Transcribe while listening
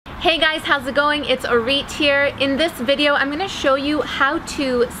Hey guys, how's it going? It's Orit here. In this video, I'm going to show you how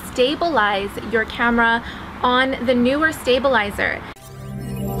to stabilize your camera on the Neewer stabilizer.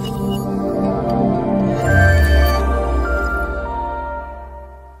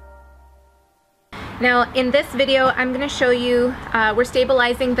 Now, in this video, I'm going to show you, we're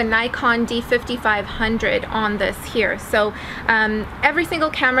stabilizing the Nikon D5500 on this here. So every single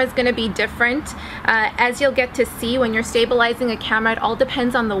camera is going to be different. As you'll get to see when you're stabilizing a camera, it all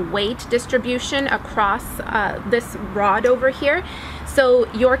depends on the weight distribution across this rod over here.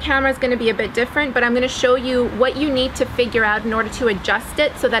 So your camera is going to be a bit different, but I'm going to show you what you need to figure out in order to adjust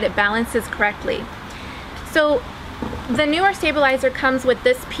it so that it balances correctly. So the Neewer stabilizer comes with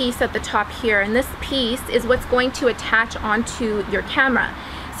this piece at the top here, and this piece is what's going to attach onto your camera.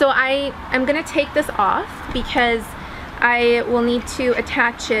 So I'm going to take this off because I will need to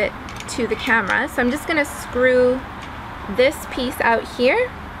attach it to the camera. So I'm just going to screw this piece out here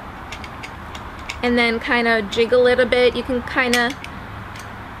and then kind of jiggle it a bit. You can kind of,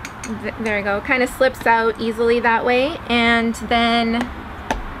 there you go, kind of slips out easily that way. And then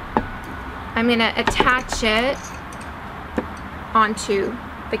I'm going to attach it onto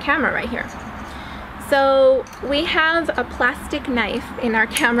the camera right here. So we have a plastic knife in our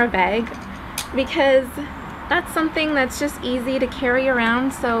camera bag because that's something that's just easy to carry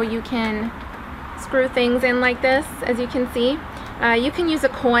around, so you can screw things in like this, as you can see. You can use a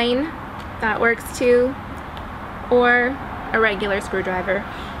coin, that works too, or a regular screwdriver.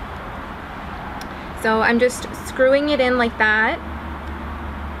 So I'm just screwing it in like that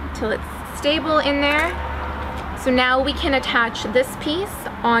until it's stable in there. So now we can attach this piece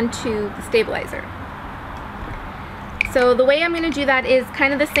onto the stabilizer. So the way I'm going to do that is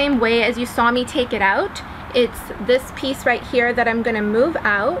kind of the same way as you saw me take it out. It's this piece right here that I'm going to move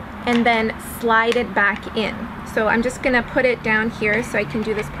out and then slide it back in. So I'm just going to put it down here so I can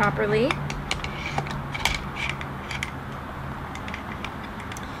do this properly.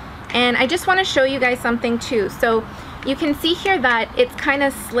 And I just want to show you guys something too. So you can see here that it's kind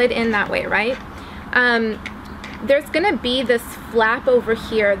of slid in that way, right? There's going to be this flap over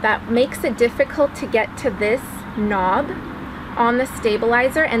here that makes it difficult to get to this knob on the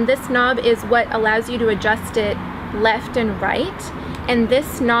stabilizer, and this knob is what allows you to adjust it left and right, and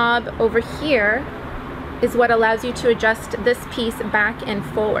this knob over here is what allows you to adjust this piece back and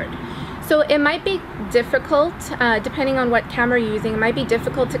forward. So it might be difficult, depending on what camera you're using, it might be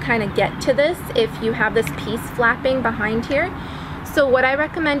difficult to kind of get to this if you have this piece flapping behind here. So what I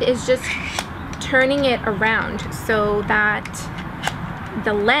recommend is just turning it around so that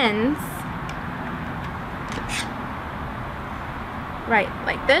the lens, right,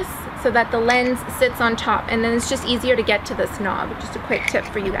 like this, so that the lens sits on top, and then it's just easier to get to this knob. Just a quick tip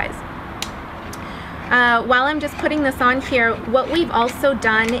for you guys. While I'm just putting this on here, what we've also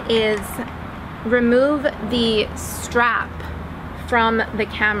done is remove the strap from the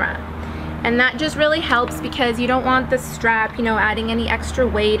camera. And that just really helps because you don't want the strap, you know, adding any extra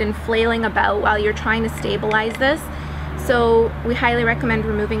weight and flailing about while you're trying to stabilize this. So we highly recommend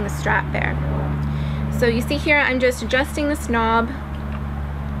removing the strap there. So you see here, I'm just adjusting this knob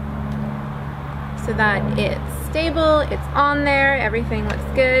so that it's stable, it's on there, everything looks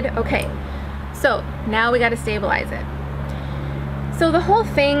good. Okay, so now we got to stabilize it. So the whole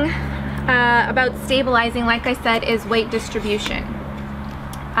thing about stabilizing, like I said, is weight distribution.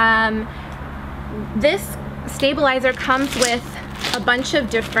 This stabilizer comes with a bunch of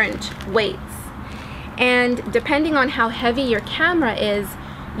different weights, and depending on how heavy your camera is,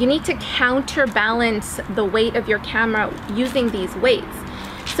 you need to counterbalance the weight of your camera using these weights.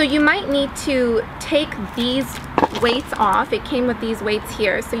 So you might need to take these weights off. It came with these weights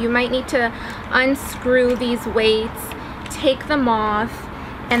here, so you might need to unscrew these weights, take them off,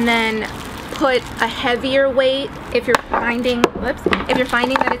 and then put a heavier weight if you're finding,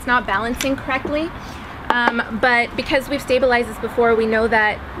 that it's not balancing correctly. But because we've stabilized this before, we know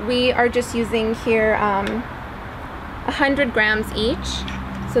that we are just using here 100 grams each.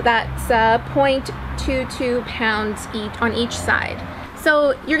 So that's 0.22 pounds each on each side.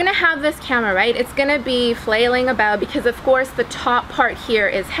 So you're gonna have this camera, right? It's gonna be flailing about because of course the top part here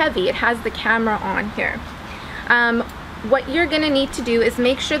is heavy. It has the camera on here. What you're going to need to do is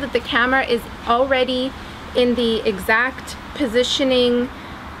make sure that the camera is already in the exact positioning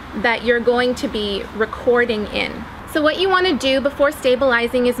that you're going to be recording in. So what you want to do before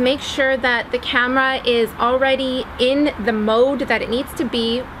stabilizing is make sure that the camera is already in the mode that it needs to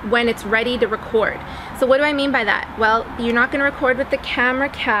be when it's ready to record. So what do I mean by that? Well, you're not going to record with the camera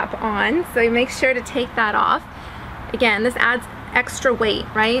cap on, so you make sure to take that off. Again, this adds extra weight,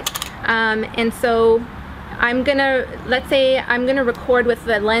 right? And so let's say I'm gonna record with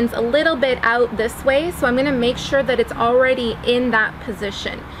the lens a little bit out this way, so I'm gonna make sure that it's already in that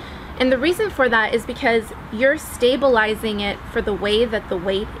position. And the reason for that is because you're stabilizing it for the way that the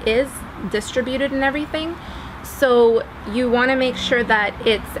weight is distributed and everything. So you want to make sure that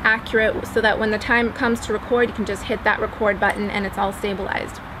it's accurate so that when the time comes to record, you can just hit that record button and it's all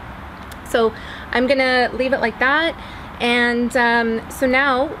stabilized. So I'm gonna leave it like that. And so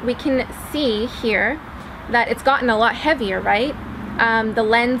now we can see here that it's gotten a lot heavier, right? The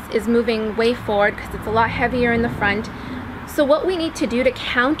lens is moving way forward because it's a lot heavier in the front. So what we need to do to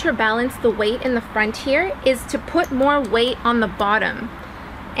counterbalance the weight in the front here is to put more weight on the bottom.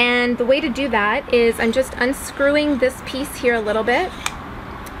 And the way to do that is I'm just unscrewing this piece here a little bit.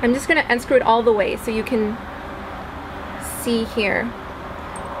 I'm just gonna unscrew it all the way so you can see here.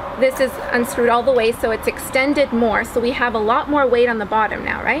 This is unscrewed all the way, so it's extended more. So we have a lot more weight on the bottom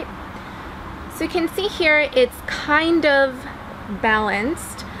now, right? So you can see here it's kind of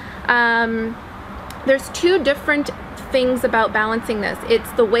balanced. There's two different things about balancing this.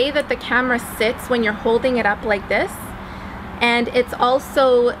 It's the way that the camera sits when you're holding it up like this, and it's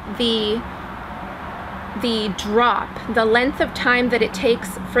also the drop, the length of time that it takes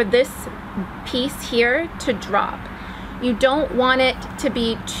for this piece here to drop. You don't want it to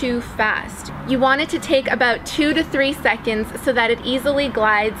be too fast. You want it to take about 2 to 3 seconds so that it easily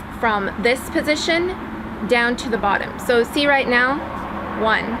glides from this position down to the bottom. So see right now,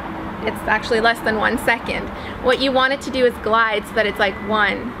 1. It's actually less than 1 second. What you want it to do is glide so that it's like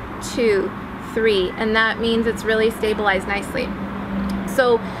 1, 2, 3, and that means it's really stabilized nicely.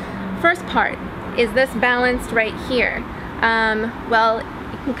 So first part, is this balanced right here? Well,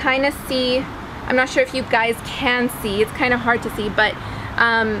 you can kind of see, I'm not sure if you guys can see, it's kind of hard to see, but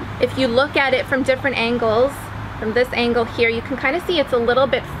if you look at it from different angles, from this angle here, you can kind of see it's a little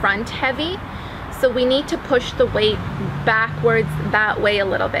bit front heavy. So we need to push the weight backwards that way a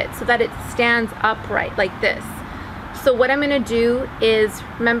little bit so that it stands upright like this. So what I'm gonna do is,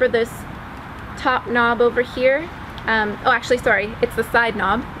 remember this top knob over here? Oh, actually, sorry, it's the side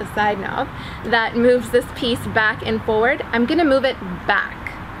knob that moves this piece back and forward. I'm gonna move it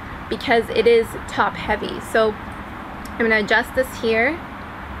back because it is top heavy. So I'm gonna adjust this here,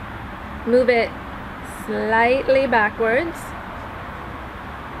 move it slightly backwards,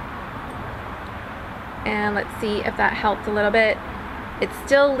 and let's see if that helped a little bit. It's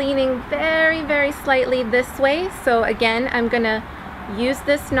still leaning very, very slightly this way. So again, I'm gonna use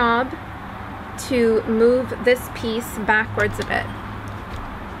this knob to move this piece backwards a bit.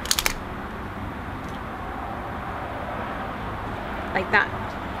 Like that.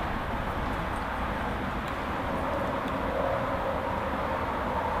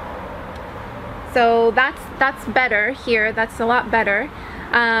 So that's better here, that's a lot better.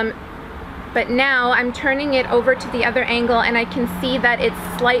 But now I'm turning it over to the other angle and I can see that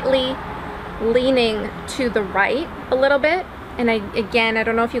it's slightly leaning to the right a little bit. And again, I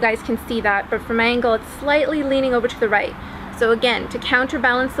don't know if you guys can see that, but from my angle, it's slightly leaning over to the right. So again, to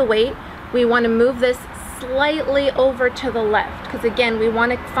counterbalance the weight, we want to move this slightly over to the left, because again, we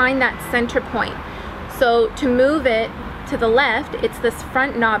want to find that center point. So to move it to the left, it's this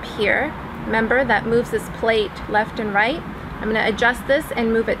front knob here. Remember, that moves this plate left and right. I'm going to adjust this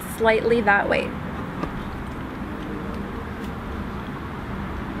and move it slightly that way.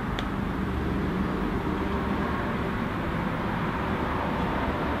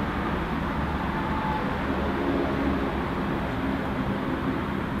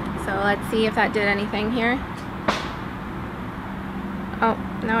 So let's see if that did anything here. Oh,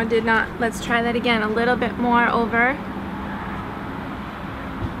 no, it did not. Let's try that again, a little bit more over.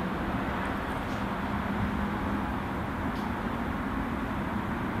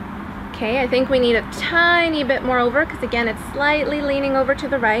 Okay, I think we need a tiny bit more over because again, it's slightly leaning over to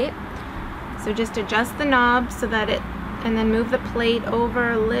the right. So just adjust the knob so that it, and then move the plate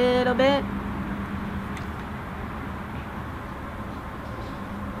over a little bit.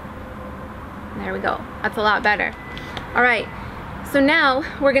 There we go. That's a lot better. All right, so now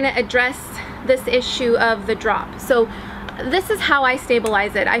we're gonna address this issue of the drop. So this is how I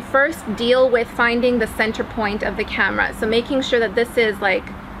stabilize it. I first deal with finding the center point of the camera. So making sure that this is like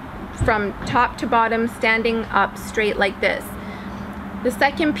from top to bottom, standing up straight like this. The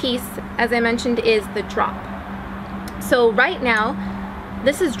second piece, as I mentioned, is the drop. So right now,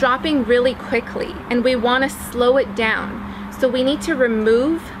 this is dropping really quickly and we want to slow it down. So we need to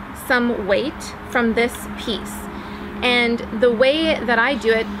remove some weight from this piece. And the way that I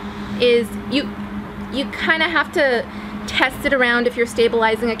do it is you kind of have to test it around. If you're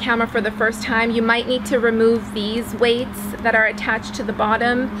stabilizing a camera for the first time, you might need to remove these weights that are attached to the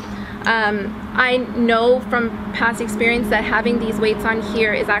bottom. I know from past experience that having these weights on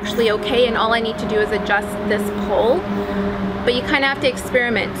here is actually okay, and all I need to do is adjust this pole, but you kind of have to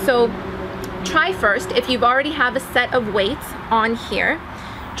experiment. So try first, if you've already have a set of weights on here,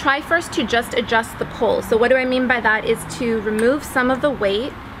 try first to just adjust the pole. So what do I mean by that is to remove some of the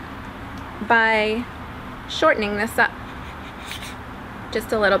weight by shortening this up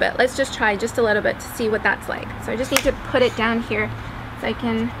just a little bit. Let's just try just a little bit to see what that's like. So I just need to put it down here so I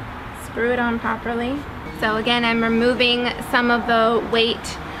can screw it on properly. So again, I'm removing some of the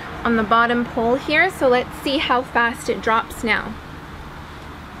weight on the bottom pole here. So let's see how fast it drops now.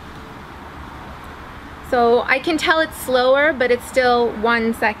 So I can tell it's slower, but it's still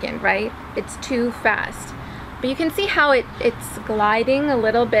 1 second, right? It's too fast. But you can see how it's gliding a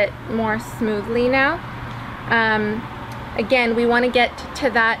little bit more smoothly now. Again, we want to get to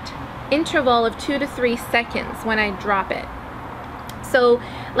that interval of 2 to 3 seconds when I drop it. So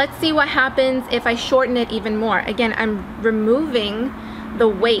let's see what happens if I shorten it even more. Again, I'm removing the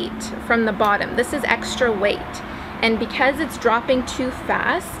weight from the bottom. This is extra weight. And because it's dropping too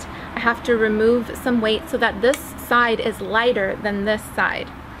fast, I have to remove some weight so that this side is lighter than this side.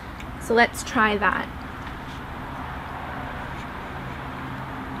 So let's try that.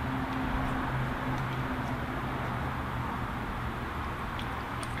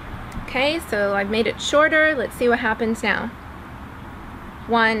 Okay, so I've made it shorter. Let's see what happens now.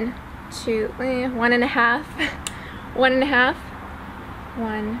 1, 2, 1.5, 1.5,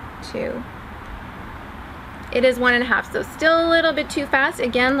 1, 2. It is 1.5, so still a little bit too fast.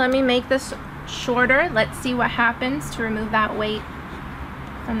 Again, let me make this shorter. Let's see what happens to remove that weight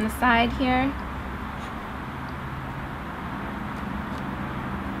from the side here.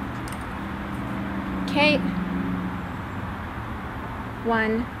 Okay.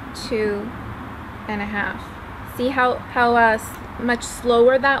 1, 2.5. See how much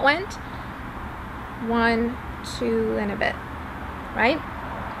slower that went? 1, 2 and a bit, right?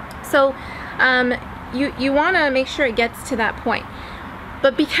 So you want to make sure it gets to that point.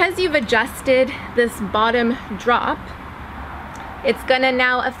 But because you've adjusted this bottom drop, it's gonna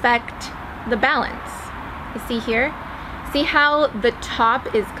now affect the balance. You see here? See how the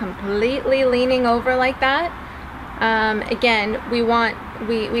top is completely leaning over like that? Again, we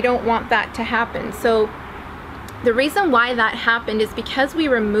don't want that to happen. So the reason why that happened is because we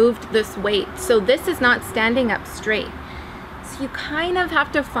removed this weight. So this is not standing up straight. So you kind of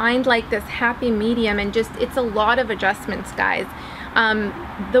have to find like this happy medium, and just, it's a lot of adjustments, guys.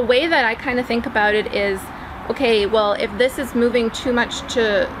 The way that I kind of think about it is, okay, well, if this is moving too much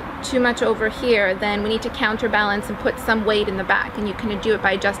over here, then we need to counterbalance and put some weight in the back, and you can do it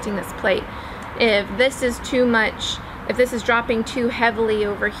by adjusting this plate. If this is too much, if this is dropping too heavily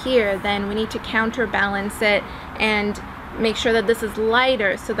over here, then we need to counterbalance it and make sure that this is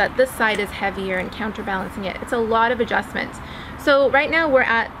lighter so that this side is heavier, and counterbalancing it. It's a lot of adjustments. So right now we're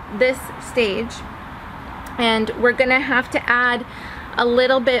at this stage, and we're gonna have to add a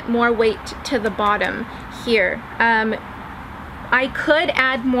little bit more weight to the bottom here. I could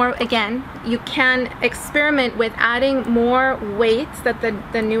add more. Again, you can experiment with adding more weights that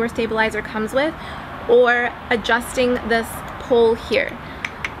the Neewer stabilizer comes with, or adjusting this pole here.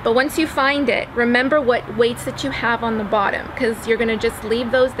 But once you find it, remember what weights that you have on the bottom, because you're gonna just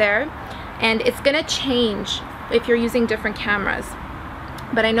leave those there, and it's gonna change if you're using different cameras.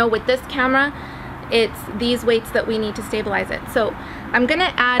 But I know with this camera, it's these weights that we need to stabilize it. So I'm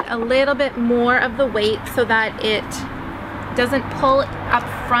gonna add a little bit more of the weight so that it doesn't pull up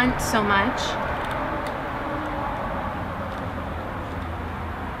front so much.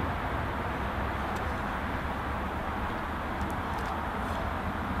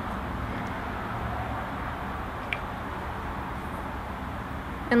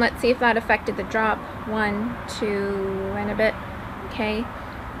 And let's see if that affected the drop. 1, 2 and a bit. Okay.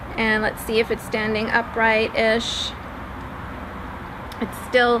 And let's see if it's standing upright-ish. It's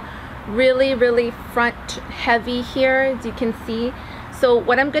still really, really front heavy here, as you can see. So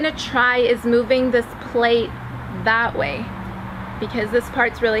what I'm gonna try is moving this plate that way, because this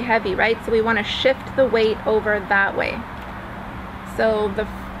part's really heavy, right? So we wanna shift the weight over that way. So the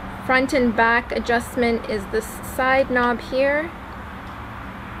front and back adjustment is this side knob here.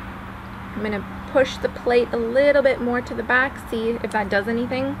 I'm gonna push the plate a little bit more to the back, see if that does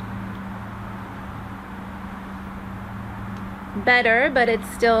anything. Better, but it's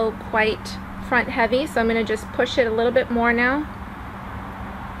still quite front heavy, so I'm gonna just push it a little bit more now.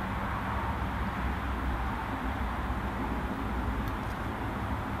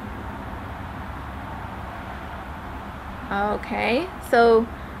 Okay, so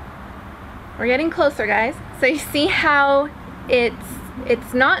we're getting closer, guys. So you see how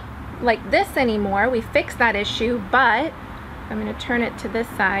it's not like this anymore. We fixed that issue, but I'm going to turn it to this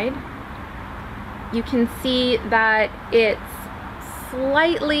side. You can see that it's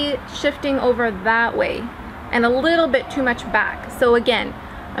slightly shifting over that way and a little bit too much back. So again,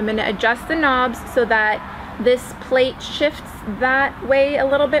 I'm going to adjust the knobs so that this plate shifts that way a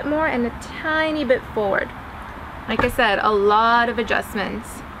little bit more and a tiny bit forward. Like I said, a lot of adjustments.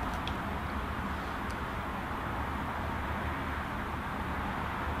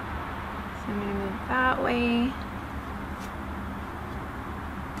 So I'm going to move that way.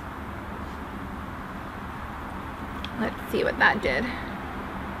 Let's see what that did.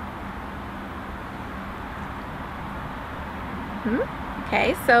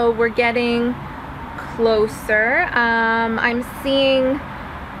 Okay, so we're getting closer. I'm seeing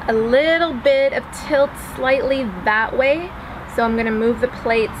a little bit of tilt slightly that way, so I'm going to move the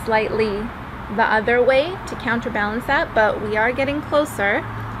plate slightly the other way to counterbalance that, but we are getting closer.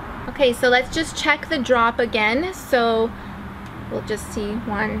 Okay, so let's just check the drop again. So we'll just see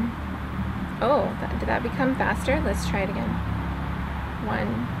one. Oh, did that become faster? Let's try it again.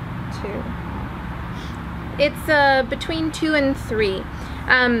 1, 2. It's between 2 and 3.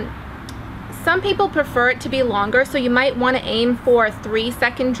 Some people prefer it to be longer, so you might want to aim for a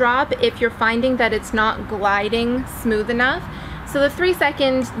 3-second drop if you're finding that it's not gliding smooth enough. So the 3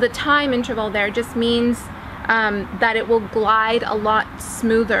 seconds, the time interval there just means that it will glide a lot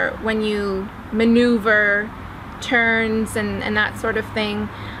smoother when you maneuver, turns, and that sort of thing.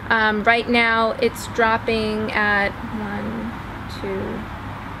 Right now it's dropping at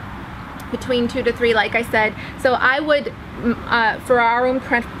 1, 2, between 2 to 3, like I said. So I would, for our own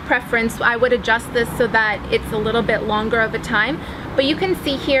preference, I would adjust this so that it's a little bit longer of a time. But you can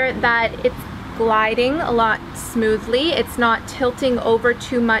see here that it's gliding a lot smoothly. It's not tilting over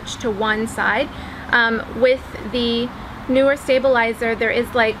too much to one side. With the Neewer stabilizer, there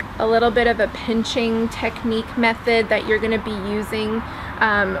is like a little bit of a pinching technique method that you're going to be using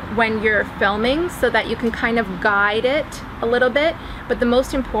when you're filming, so that you can kind of guide it a little bit. But the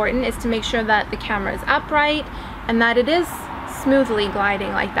most important is to make sure that the camera is upright and that it is smoothly gliding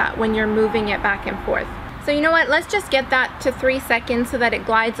like that when you're moving it back and forth. So you know what, let's just get that to 3 seconds so that it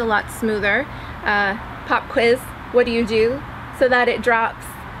glides a lot smoother. Pop quiz, what do you do so that it drops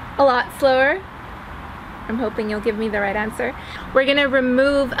a lot slower? I'm hoping you'll give me the right answer. We're gonna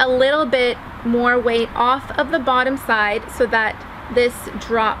remove a little bit more weight off of the bottom side so that this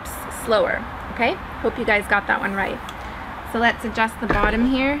drops slower, okay? Hope you guys got that one right. So let's adjust the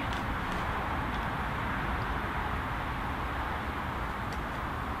bottom here.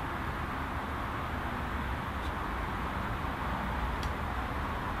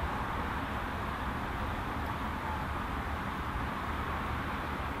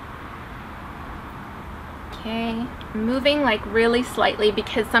 Okay, moving like really slightly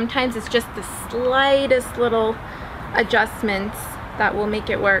because sometimes it's just the slightest little adjustments that will make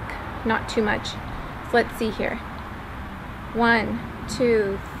it work, not too much. So let's see here. 1,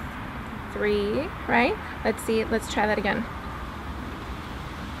 2, 3, right? Let's see, let's try that again.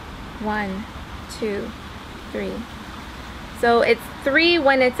 1, 2, 3. So it's 3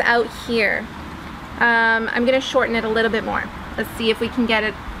 when it's out here. I'm gonna shorten it a little bit more. Let's see if we can get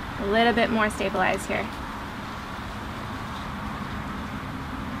it a little bit more stabilized here.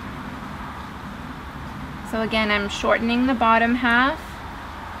 So again, I'm shortening the bottom half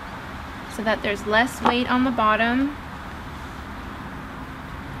so that there's less weight on the bottom.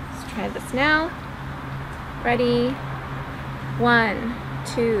 Let's try this now. Ready? 1,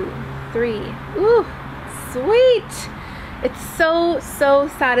 2, 3. Ooh, sweet! It's so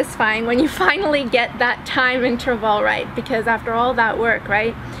satisfying when you finally get that time interval right, because after all that work,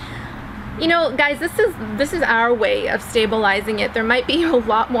 right? You know, guys, this is our way of stabilizing it. There might be a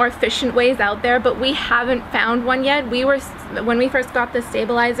lot more efficient ways out there, but we haven't found one yet. When we first got the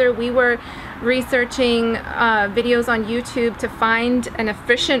stabilizer, we were researching videos on YouTube to find an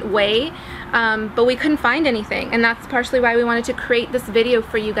efficient way, but we couldn't find anything. And that's partially why we wanted to create this video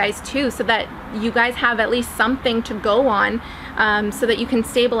for you guys too, so that you guys have at least something to go on, so that you can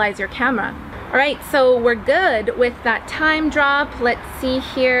stabilize your camera. All right, so we're good with that time drop. Let's see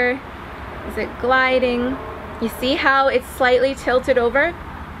here. Is it gliding? You see how it's slightly tilted over?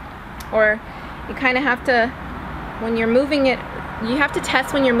 Or you kind of have to, when you're moving it, you have to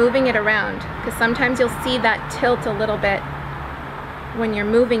test when you're moving it around, because sometimes you'll see that tilt a little bit when you're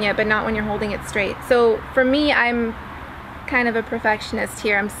moving it, but not when you're holding it straight. So for me, I'm kind of a perfectionist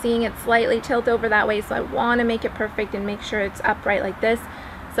here. I'm seeing it slightly tilt over that way, so I want to make it perfect and make sure it's upright like this.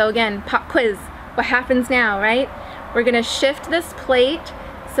 So again, pop quiz, what happens now, right? We're going to shift this plate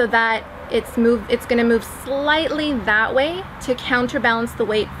so that it's gonna move slightly that way to counterbalance the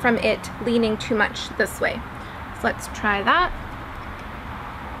weight from it leaning too much this way. So let's try that.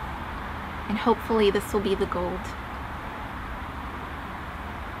 And hopefully this will be the gold.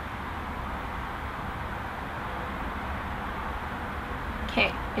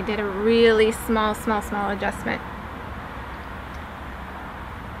 Okay, I did a really small adjustment.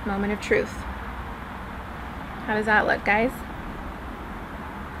 Moment of truth. How does that look, guys?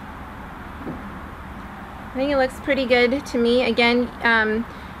 I think it looks pretty good to me. Again,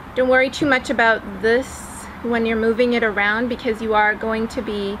 don't worry too much about this when you're moving it around, because you are going to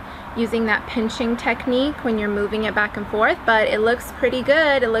be using that pinching technique when you're moving it back and forth, but it looks pretty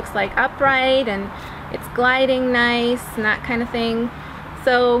good. It looks like upright and it's gliding nice and that kind of thing.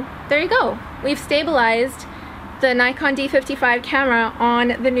 So there you go. We've stabilized the Nikon D55 camera on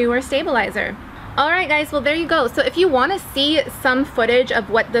the Neewer stabilizer. Alright guys, well there you go. So if you want to see some footage of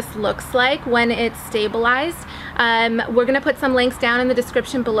what this looks like when it's stabilized, we're going to put some links down in the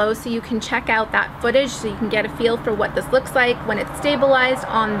description below so you can check out that footage so you can get a feel for what this looks like when it's stabilized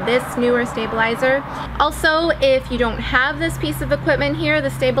on this Neewer stabilizer. Also, if you don't have this piece of equipment here, the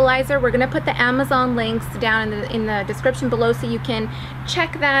stabilizer, we're going to put the Amazon links down in the description below so you can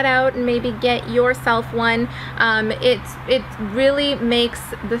check that out and maybe get yourself one. It really makes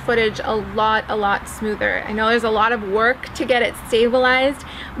the footage a lot smoother. I know there's a lot of work to get it stabilized,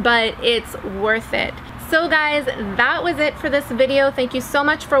 but it's worth it. So guys, that was it for this video. Thank you so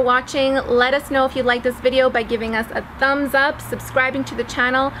much for watching. Let us know if you liked this video by giving us a thumbs up, subscribing to the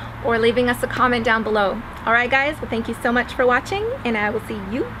channel, or leaving us a comment down below. Alright guys, well thank you so much for watching, and I will see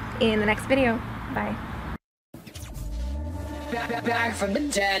you in the next video. Bye. Back from the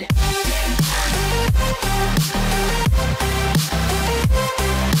dead.